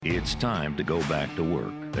It's time to go back to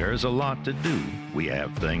work. There's a lot to do. We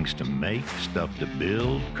have things to make, stuff to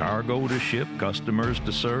build, cargo to ship, customers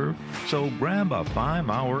to serve. So grab a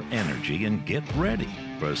 5-Hour Energy and get ready.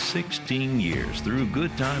 For 16 years, through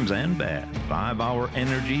good times and bad, 5-Hour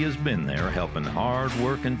Energy has been there helping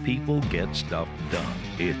hard-working people get stuff done.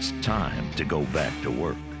 It's time to go back to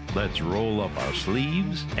work. Let's roll up our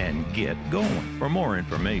sleeves and get going. For more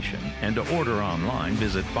information and to order online,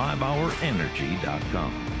 visit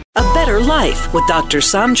 5hourenergy.com. A Better Life with Dr.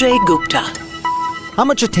 Sanjay Gupta. How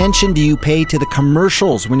much attention do you pay to the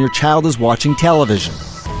commercials when your child is watching television?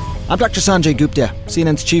 I'm Dr. Sanjay Gupta,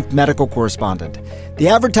 CNN's chief medical correspondent. The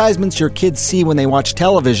advertisements your kids see when they watch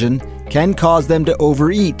television can cause them to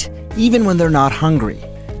overeat, even when they're not hungry.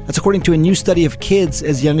 That's according to a new study of kids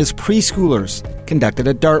as young as preschoolers conducted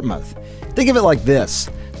at Dartmouth. Think of it like this.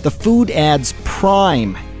 The food ads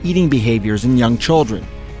prime eating behaviors in young children.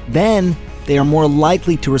 Then they are more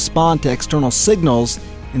likely to respond to external signals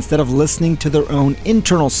instead of listening to their own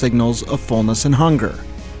internal signals of fullness and hunger.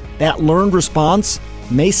 That learned response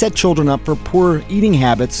may set children up for poor eating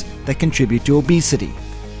habits that contribute to obesity.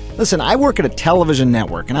 Listen, I work at a television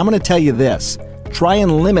network, and I'm going to tell you this. Try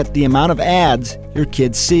and limit the amount of ads your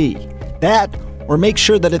kids see. That, or make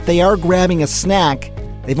sure that if they are grabbing a snack,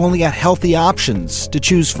 they've only got healthy options to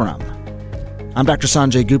choose from. I'm Dr.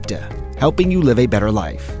 Sanjay Gupta, helping you live a better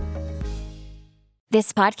life.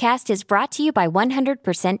 This podcast is brought to you by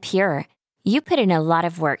 100% Pure. You put in a lot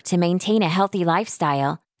of work to maintain a healthy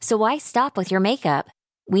lifestyle, so why stop with your makeup?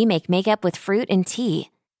 We make makeup with fruit and tea,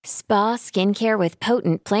 spa skincare with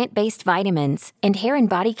potent plant-based vitamins, and hair and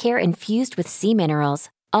body care infused with sea minerals,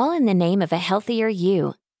 all in the name of a healthier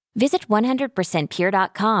you. Visit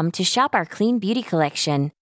 100%pure.com to shop our clean beauty collection.